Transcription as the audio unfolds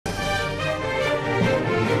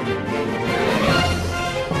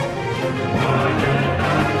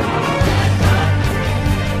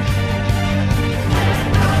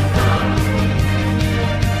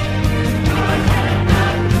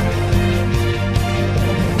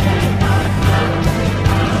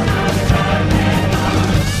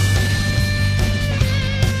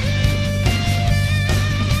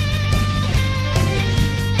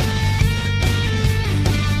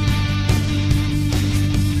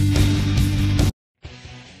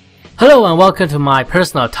Hello and welcome to my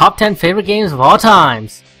personal top 10 favorite games of all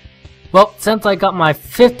times. Well, since I got my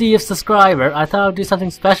 50th subscriber, I thought I would do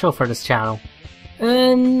something special for this channel.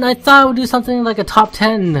 And I thought I would do something like a top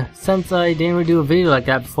 10 since I didn't really do a video like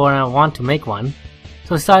that before and I want to make one.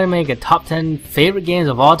 So I decided to make a top 10 favorite games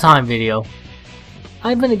of all time video.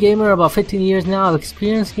 I've been a gamer about 15 years now. I've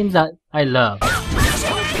experienced games that I love.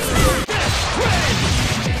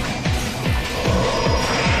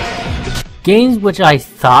 Games which I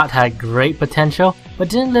thought had great potential, but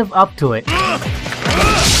didn't live up to it.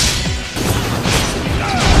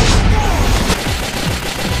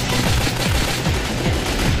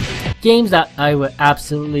 Games that I was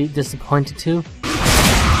absolutely disappointed to.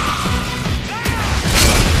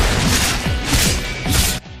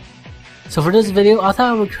 So for this video, I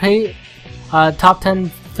thought I would create a top 10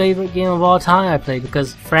 favorite game of all time I played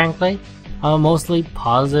because frankly, I'm a mostly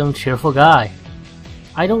positive and cheerful guy.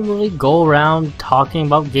 I don't really go around talking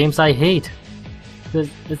about games I hate, because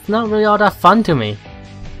it's not really all that fun to me.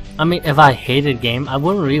 I mean, if I hated a game, I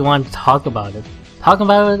wouldn't really want to talk about it. Talking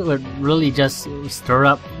about it would really just stir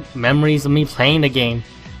up memories of me playing the game,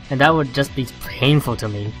 and that would just be painful to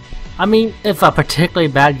me. I mean, if a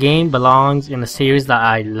particularly bad game belongs in a series that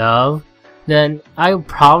I love, then I would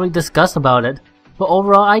probably discuss about it. But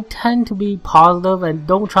overall, I tend to be positive and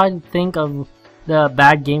don't try to think of the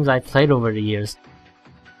bad games I played over the years.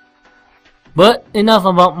 But enough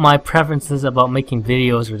about my preferences about making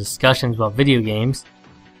videos or discussions about video games.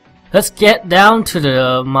 Let's get down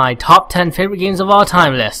to my top 10 favorite games of all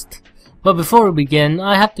time list. But before we begin,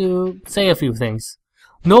 I have to say a few things.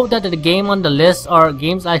 Note that the game on the list are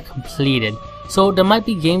games I completed, so there might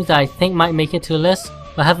be games that I think might make it to the list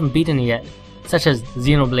but haven't beaten yet, such as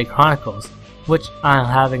Xenoblade Chronicles, which I'm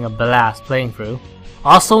having a blast playing through.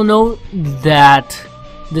 Also note that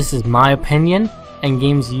this is my opinion, and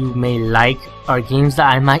games you may like are games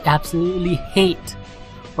that I might absolutely hate,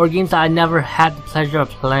 or games that I never had the pleasure of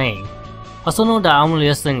playing. Also note that I'm only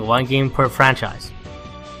listing one game per franchise.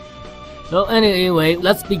 So anyway,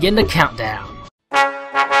 let's begin the countdown.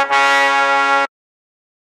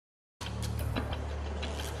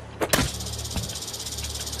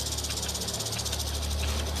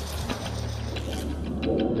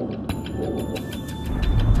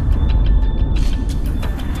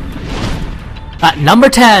 At number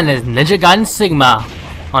 10 is Ninja Gaiden Sigma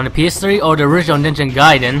on the PS3 or the original Ninja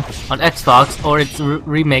Gaiden on Xbox or its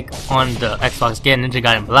remake on the Xbox again, Ninja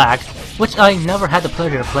Gaiden Black, which I never had the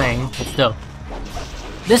pleasure of playing, but still.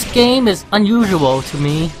 This game is unusual to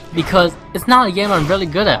me because it's not a game I'm really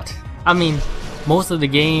good at. I mean, most of the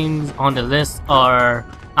games on the list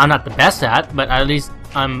I'm not the best at, but at least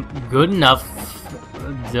I'm good enough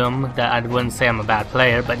that I wouldn't say I'm a bad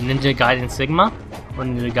player, but Ninja Gaiden Sigma or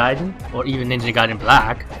Ninja Gaiden or even Ninja Gaiden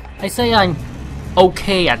Black, I say I'm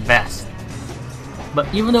okay at best.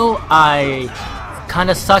 But even though I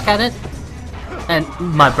kinda suck at it, and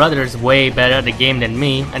my brother is way better at the game than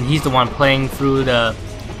me, and he's the one playing through the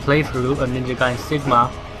playthrough of Ninja Gaiden Sigma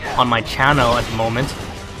on my channel at the moment,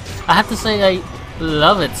 I have to say I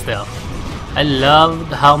love it still. I love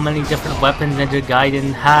how many different weapons Ninja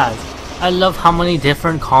Gaiden has. I love how many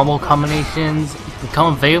different combo combinations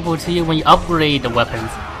become available to you when you upgrade the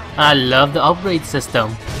weapons. And I love the upgrade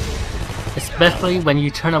system. Especially when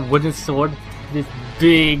you turn a wooden sword to this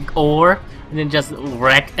big ore and then just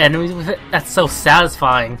wreck enemies with it. That's so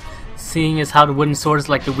satisfying. Seeing as how the wooden sword is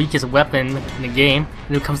like the weakest weapon in the game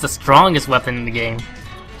and it becomes the strongest weapon in the game.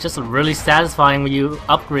 It's just really satisfying when you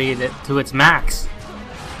upgrade it to its max.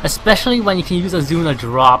 Especially when you can use a Zuna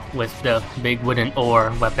drop with the big wooden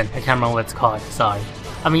ore weapon. I can't remember what it's called, sorry.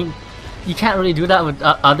 I mean, you can't really do that with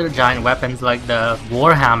other giant weapons like the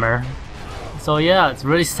Warhammer. So yeah, it's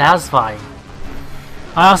really satisfying.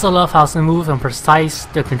 I also love how smooth and precise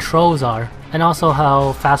the controls are, and also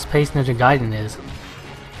how fast-paced Ninja Gaiden is.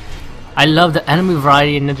 I love the enemy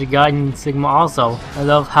variety in Ninja Gaiden Sigma also. I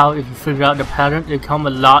love how if you figure out the pattern, it become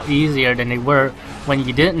a lot easier than they were when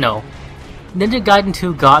you didn't know. Ninja Gaiden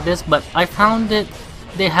 2 got this, but I found that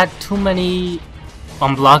they had too many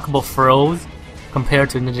unblockable throws compared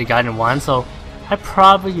to Ninja Gaiden 1, so I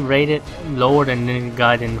probably rate it lower than Ninja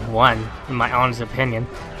Gaiden 1, in my honest opinion.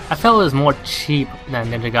 I felt it was more cheap than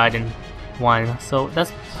Ninja Gaiden 1, so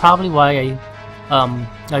that's probably why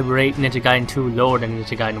I rate Ninja Gaiden 2 lower than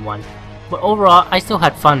Ninja Gaiden 1. But overall, I still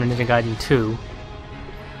had fun with Ninja Gaiden 2.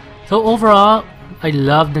 So overall, I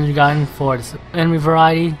love Ninja Gaiden for its enemy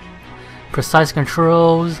variety, precise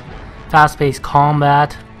controls, fast-paced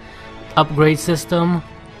combat, upgrade system,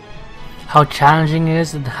 how challenging it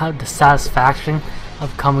is and how the satisfaction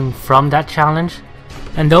of coming from that challenge.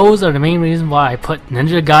 And those are the main reasons why I put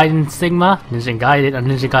Ninja Gaiden Sigma, Ninja Gaiden, and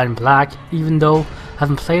Ninja Gaiden Black, even though I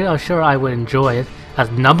haven't played it, I'm sure I would enjoy it,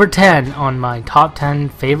 as number 10 on my top 10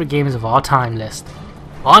 favorite games of all time list.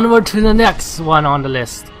 Onward to the next one on the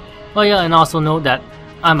list. Oh yeah, and also note that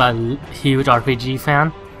I'm a huge RPG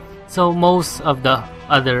fan, so most of the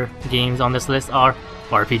other games on this list are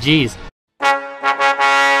RPGs.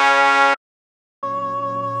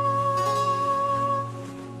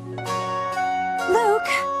 Luke!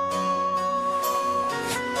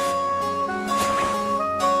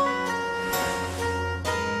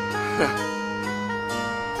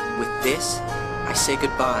 With this, I say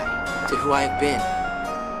goodbye to who I have been.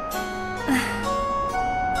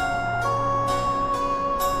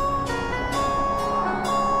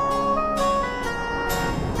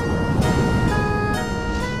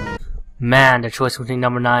 Man, the choice between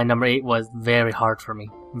number 9 and number 8 was very hard for me.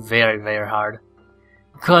 Very, very hard.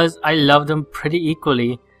 Because I love them pretty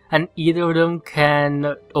equally, and either of them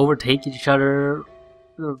can overtake each other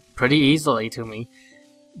pretty easily to me.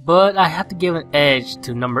 But I have to give an edge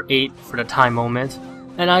to number 8 for the time moment,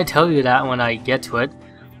 and I tell you that when I get to it.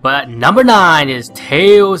 But number 9 is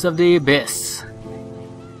Tales of the Abyss.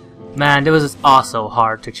 Man, this was also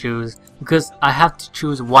hard to choose, because I have to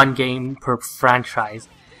choose one game per franchise.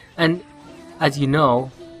 And as you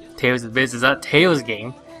know, Tales of the Abyss is a Tales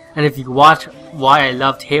game, and if you watch Why I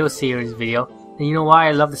Love Tales series video, then you know why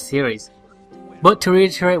I love the series. But to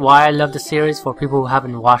reiterate why I love the series for people who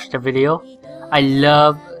haven't watched the video, I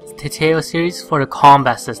love the Tales series for the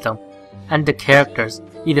combat system and the characters,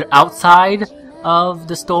 either outside of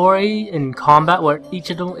the story in combat where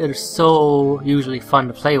each of them is so usually fun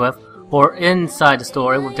to play with, or inside the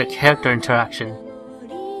story with the character interaction.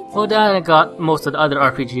 Well, then I got most of the other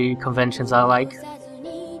RPG conventions I like.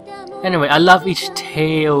 Anyway, I love each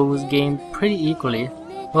Tales game pretty equally.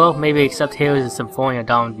 Well, maybe except Tales and Symphonia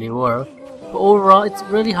Down New World. But overall, it's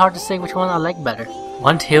really hard to say which one I like better.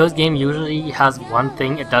 One Tales game usually has one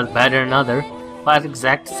thing it does better than another, but at the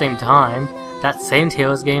exact same time, that same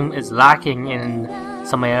Tales game is lacking in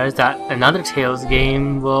some areas that another Tales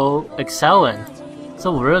game will excel in.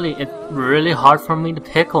 So really, it's really hard for me to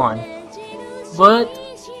pick one. But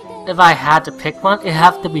if I had to pick one, it'd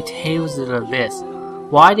have to be Tales of the Abyss.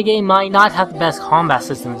 Why the game might not have the best combat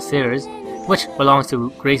system in the series, which belongs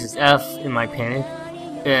to Grace's F in my opinion,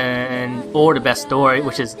 or the best story,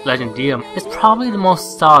 which is Legend of Dia, is probably the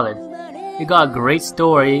most solid. It got a great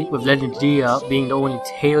story, with Legend of Dia being the only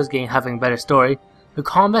Tales game having a better story. The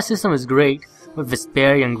combat system is great, with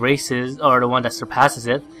Vesperia and Graces are the one that surpasses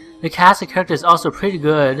it. The cast of characters is also pretty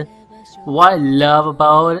good. What I love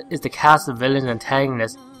about it is the cast of villains and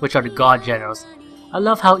antagonists, which are the God Generals. I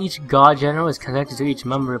love how each God General is connected to each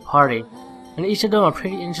member of the party, and each of them are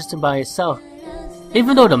pretty interesting by itself.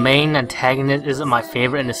 Even though the main antagonist isn't my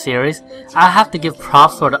favorite in the series, I have to give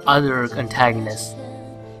props for the other antagonists.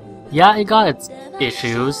 Yeah, it got its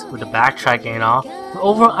issues with the backtracking and all, but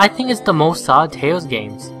overall I think it's the most solid Tales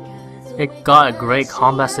games. It got a great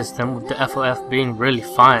combat system with the FOF being really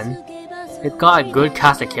fun. It got a good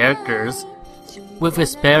cast of characters, with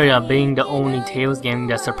Vesperia being the only Tales game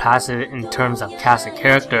that surpasses it in terms of cast of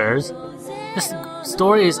characters. The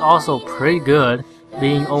story is also pretty good,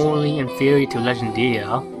 being only inferior to Legend of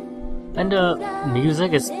Dia. And the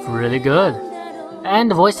music is really good. And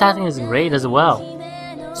the voice acting is great as well.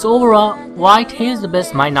 So overall, why Tales of the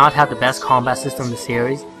Abyss might not have the best combat system in the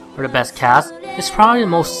series, or the best cast, it's probably the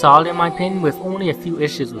most solid in my opinion, with only a few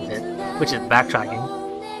issues with it, which is backtracking.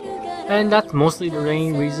 And that's mostly the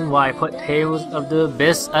main reason why I put Tales of the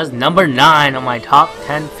Abyss as number 9 on my top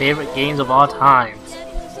 10 favorite games of all time.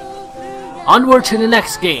 Onward to the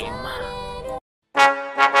next game.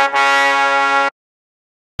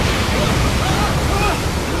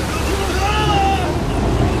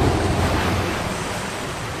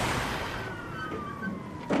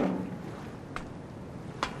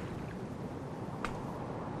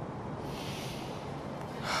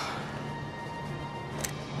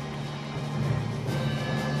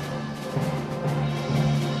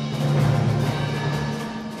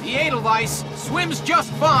 The Edelweiss swims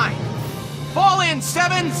just fine. Fall in,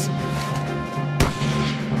 Sevens!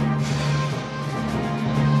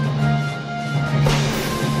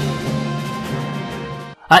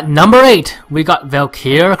 At number 8, we got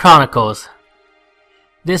Valkyria Chronicles.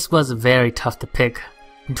 This was very tough to pick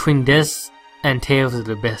between this and Tales of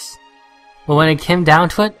the Abyss. But when it came down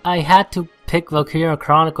to it, I had to pick Valkyria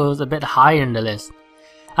Chronicles a bit higher in the list.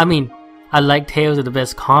 I mean, I like Tales of the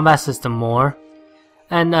Abyss combat system more,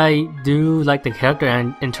 and I do like the character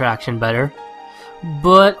interaction better.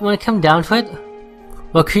 But when it came down to it,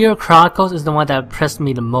 Valkyria Chronicles is the one that impressed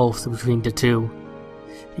me the most between the two.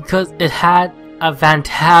 because it had a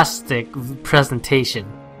fantastic presentation.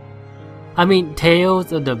 I mean,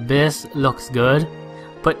 Tales of the Abyss looks good,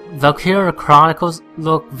 but Valkyria Chronicles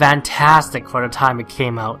looked fantastic for the time it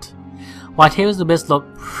came out. While Tales of the Abyss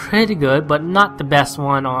looked pretty good, but not the best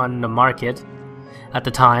one on the market at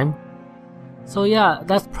the time. So yeah,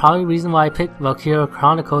 that's probably the reason why I picked Valkyria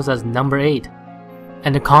Chronicles as number 8.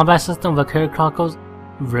 And the combat system of Valkyria Chronicles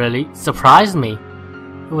really surprised me.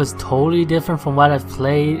 It was totally different from what I've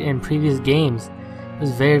played in previous games. It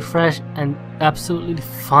was very fresh and absolutely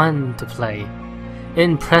fun to play. It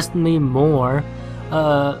impressed me more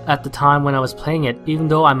at the time when I was playing it, even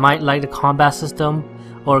though I might like the combat system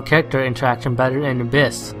or character interaction better in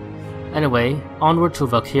Abyss. Anyway, onward to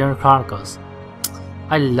Valkyria Chronicles.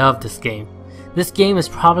 I love this game. This game is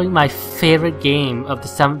probably my favorite game of the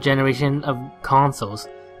 7th generation of consoles,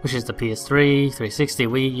 which is the PS3, 360,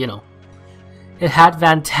 Wii, you know. It had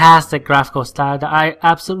fantastic graphical style that I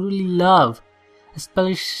absolutely love,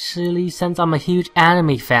 especially since I'm a huge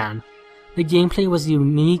anime fan. The gameplay was a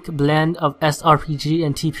unique blend of SRPG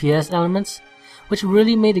and TPS elements, which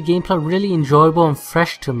really made the gameplay really enjoyable and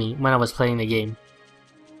fresh to me when I was playing the game.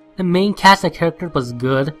 The main cast of characters was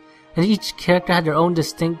good, and each character had their own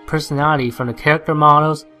distinct personality, from the character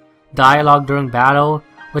models, dialogue during battle,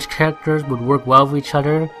 which characters would work well with each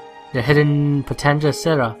other, their hidden potential,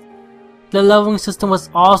 etc. The leveling system was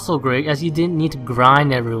also great, as you didn't need to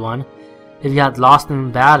grind everyone if you had lost in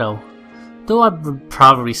battle. Though I would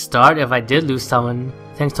probably start if I did lose someone,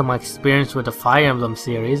 thanks to my experience with the Fire Emblem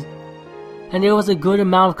series. And there was a good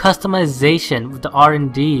amount of customization with the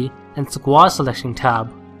R&D and squad selection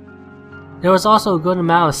tab. There was also a good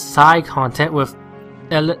amount of side content with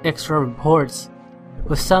extra reports,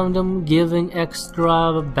 with some of them giving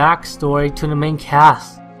extra backstory to the main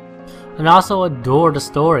cast. And I also adore the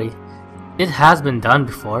story. It has been done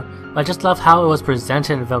before, but I just love how it was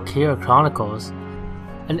presented in Valkyria Chronicles.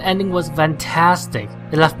 And the ending was fantastic.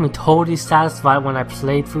 It left me totally satisfied when I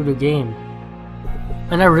played through the game.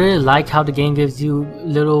 And I really like how the game gives you a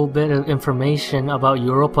little bit of information about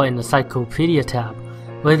Europa in the Encyclopedia tab,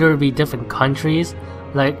 whether it be different countries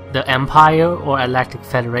like the Empire or Galactic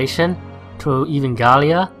Federation, to even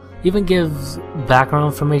Gallia. Even gives background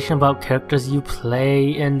information about characters you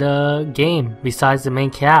play in the game besides the main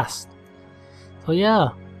cast. So yeah,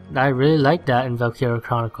 I really like that in Valkyria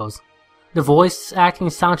Chronicles. The voice acting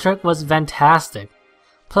soundtrack was fantastic.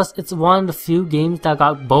 Plus, it's one of the few games that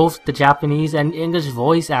got both the Japanese and English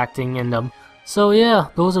voice acting in them. So yeah,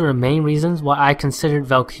 those are the main reasons why I considered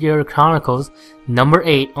Valkyria Chronicles number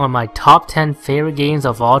 8 on my top 10 favorite games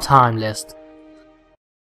of all time list.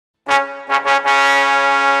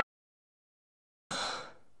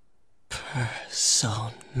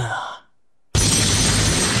 Persona.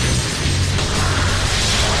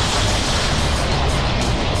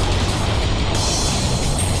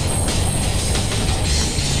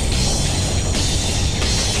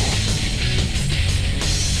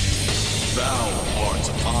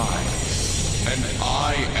 And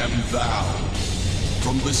I am thou.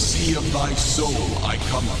 From the sea of thy soul I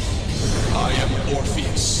come. I am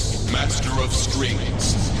Orpheus, master of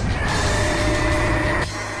strings.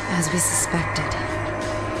 As we suspected.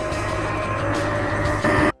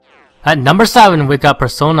 At number 7 we got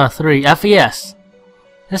Persona 3 FES.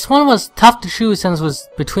 This one was tough to choose since it was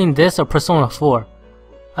between this or Persona 4.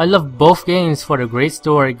 I love both games for their great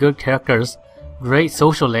story, good characters, great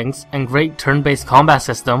social links, and great turn-based combat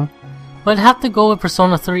system. But I'd have to go with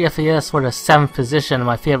Persona 3 FES for the 7th position on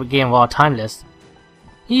my favorite game of all time list.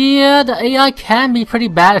 Yeah, the AI can be pretty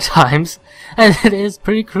bad at times, and it is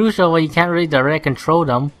pretty crucial when you can't really direct control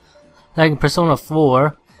them, like in Persona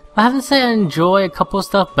 4. But I have to say I enjoy a couple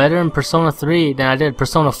stuff better in Persona 3 than I did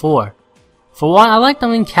Persona 4. For one, I like the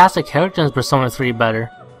main cast of characters in Persona 3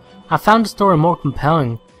 better. I found the story more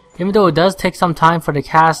compelling, even though it does take some time for the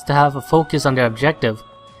cast to have a focus on their objective,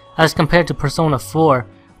 as compared to Persona 4,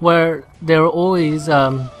 where they were always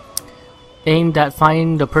aimed at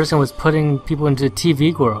finding the person who was putting people into the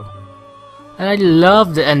TV world. And I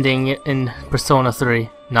love the ending in Persona 3,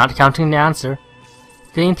 not counting the answer.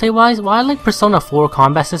 Gameplay wise, while I like Persona 4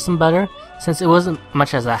 combat system better, since it wasn't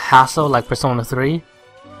much as a hassle like Persona 3,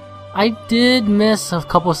 I did miss a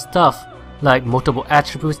couple stuff, like multiple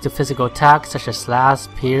attributes to physical attacks such as slash,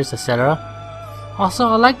 pierce, etc. Also,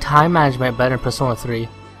 I like time management better in Persona 3.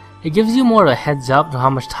 It gives you more of a heads up to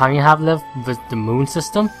how much time you have left with the moon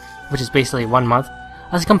system, which is basically 1 month,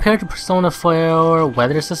 as compared to Persona 4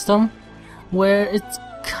 weather system, where it's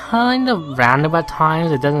kind of random at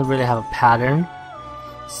times, it doesn't really have a pattern.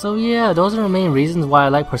 So yeah, those are the main reasons why I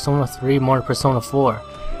like Persona 3 more than Persona 4.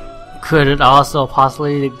 Could it also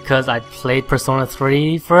possibly because I played Persona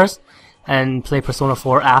 3 first and played Persona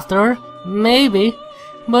 4 after? Maybe,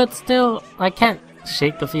 but still, I can't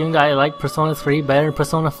shake the feeling that I like Persona 3 better than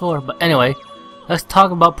Persona 4. But anyway, let's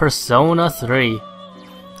talk about Persona 3.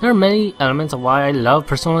 There are many elements of why I love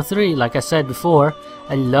Persona 3. Like I said before,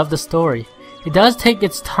 I love the story. It does take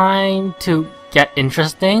its time to get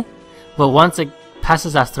interesting, but once it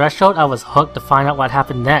passes that threshold, I was hooked to find out what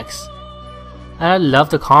happened next. And I love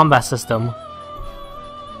the combat system.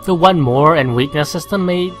 The one more and weakness system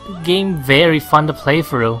made the game very fun to play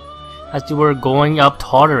through, as you were going up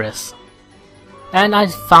Tartarus. And I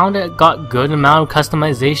found it got good amount of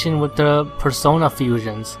customization with the Persona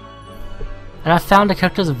fusions. And I found the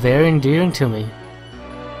characters very endearing to me.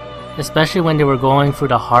 Especially when they were going through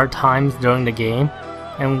the hard times during the game,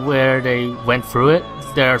 and where they went through it,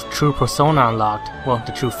 their true persona unlocked, well,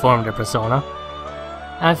 the true form of their persona.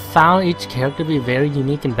 And I found each character to be very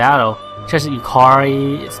unique in battle, such as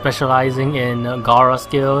Yukari specializing in Gara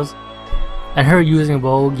skills, and her using a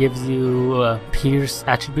bow gives you pierce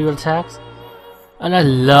attribute attacks. And I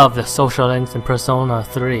love the social links in Persona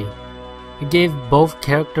 3. It gave both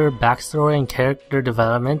character backstory and character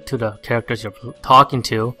development to the characters you're talking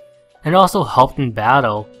to, and also helped in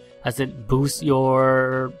battle, as it boosts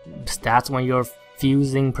your stats when you're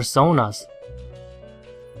fusing personas.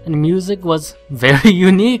 And the music was very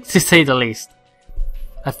unique, to say the least.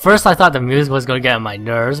 At first I thought the music was going to get on my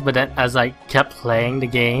nerves, but then as I kept playing the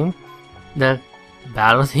game, the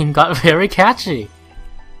battle theme got very catchy.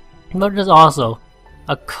 But there's also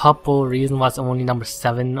a couple reasons why it's only number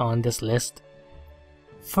 7 on this list.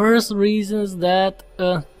 First reason is that,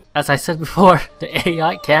 as I said before, the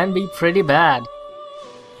AI can be pretty bad.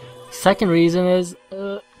 Second reason is,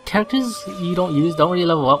 characters you don't use don't really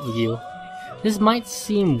level up with you. This might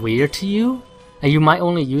seem weird to you, and you might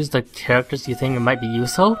only use the characters you think it might be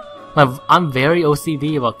useful, but I'm very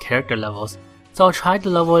OCD about character levels, so I'll try to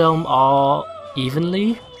level them all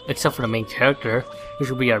evenly, except for the main character, which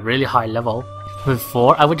will be a really high level.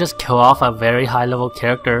 Before, I would just kill off a very high level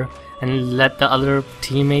character and let the other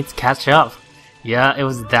teammates catch up. Yeah, it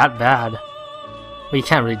was that bad. But you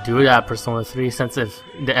can't really do that in Persona 3, since if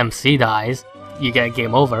the MC dies, you get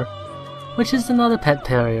game over. Which is another pet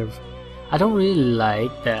peeve. I don't really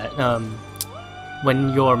like that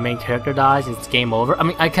when your main character dies, it's game over. I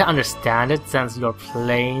mean, I can understand it since you're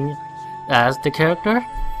playing as the character,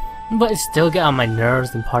 but it still gets on my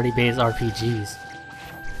nerves in party-based RPGs.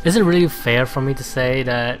 Is it really fair for me to say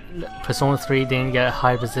that Persona 3 didn't get a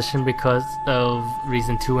high position because of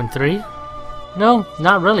reason 2 and 3? No,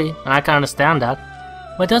 not really, and I can understand that.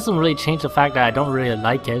 But it doesn't really change the fact that I don't really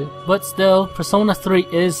like it. But still, Persona 3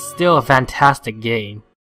 is still a fantastic game.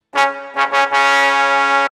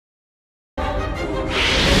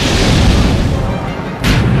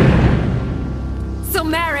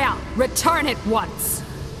 Sumeria, return at once!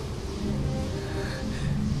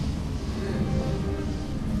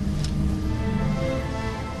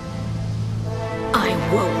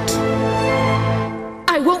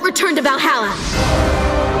 I won't return to Valhalla!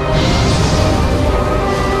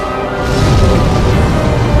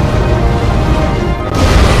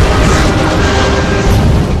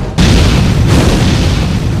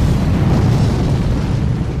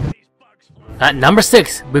 At number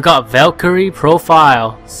 6, we got Valkyrie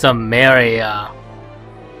Profile Sumeria.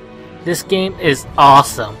 This game is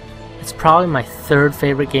awesome. It's probably my 3rd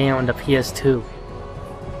favorite game on the PS2.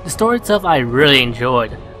 The story itself I really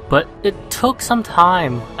enjoyed, but it took some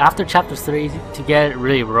time after chapter 3 to get it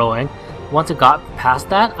really rolling. Once it got past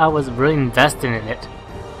that, I was really invested in it.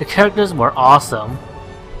 The characters were awesome,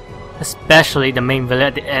 especially the main villain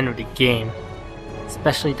at the end of the game.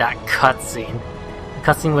 Especially that cutscene. The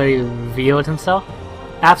cutscene where he revealed himself.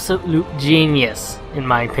 Absolute genius, in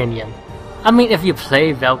my opinion. I mean, if you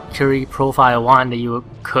play Valkyrie Profile 1, then you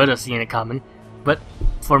could have seen it coming, but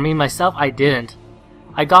for me myself, I didn't.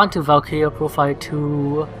 I got into Valkyrie Profile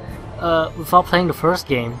 2 without playing the first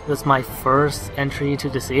game. It was my first entry into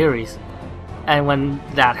the series. And when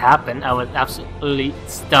that happened, I was absolutely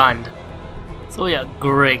stunned. So yeah,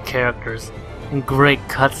 great characters. And great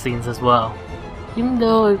cutscenes as well. Even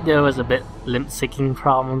though there was a bit limp-syncing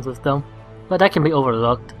problems with them. But that can be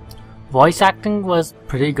overlooked. Voice acting was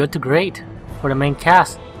pretty good to great for the main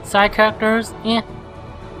cast. Side characters,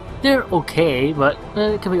 they're okay, but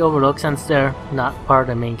it can be overlooked since they're not part of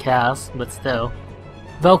the main cast, but still.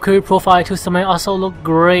 Valkyrie Profile 2 Sumeria also looked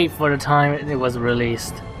great for the time it was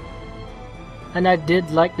released. And I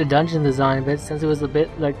did like the dungeon design a bit since it was a bit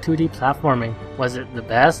like 2D platforming. Was it the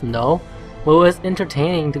best? No. But it was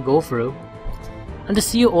entertaining to go through. And the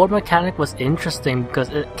see orb mechanic was interesting because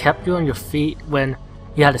it kept you on your feet when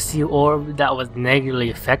you had a sea orb that was negatively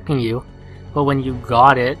affecting you, but when you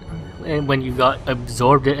got it, and when you got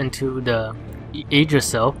absorbed it into the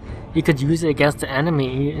Aegis, you could use it against the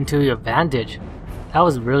enemy into your advantage. That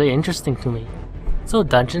was really interesting to me. So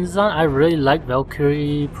dungeon design, I really liked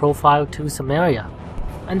Valkyrie Profile 2 Samaria.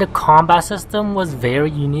 And the combat system was very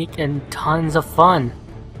unique and tons of fun.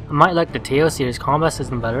 I might like the Tale series combat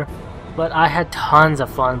system better, but I had tons of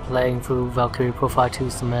fun playing through Valkyrie Profile 2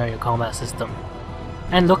 Samaria combat system.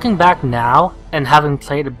 And looking back now, and having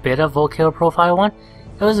played a bit of Valkyrie Profile 1,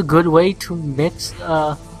 it was a good way to mix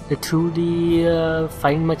the 2D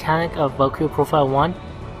fighting mechanic of Valkyrie Profile 1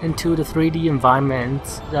 into the 3D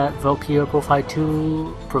environments that Valkyrie Profile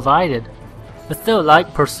 2 provided. But still,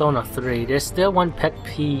 like Persona 3, there's still one pet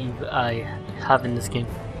peeve I have in this game,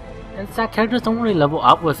 and it's that characters don't really level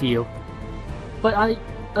up with you. But I'm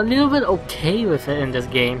a little bit okay with it in this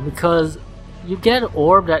game, because you get an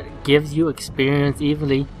orb that gives you experience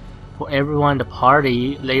evenly for everyone in the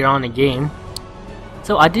party later on in the game.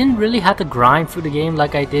 So I didn't really have to grind through the game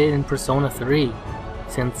like I did in Persona 3,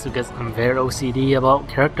 because I'm very OCD about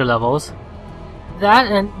character levels. That,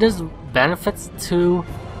 and there's benefits to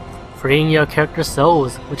freeing your character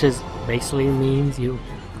souls, which is basically means you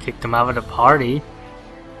kick them out of the party.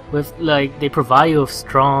 With they provide you with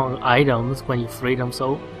strong items when you free them,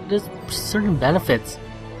 so there's certain benefits.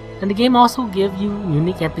 And the game also gives you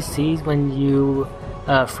unique NPCs when you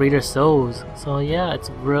free their souls. So yeah, it's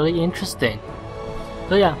really interesting.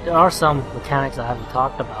 So yeah, there are some mechanics I haven't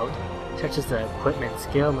talked about, such as the equipment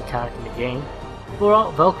skill mechanic in the game.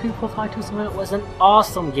 Overall, Valkyrie Profile 2 Samaria was an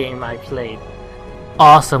awesome game I played.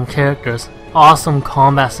 Awesome characters, awesome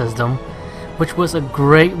combat system, which was a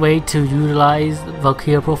great way to utilize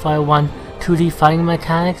Valkyrie Profile 1 2D fighting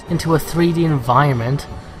mechanics into a 3D environment.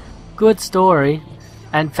 Good story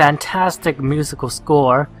and fantastic musical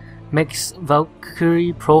score makes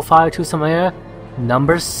Valkyrie Profile 2 Samaria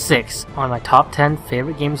number 6 on my top 10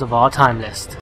 favorite games of all time list.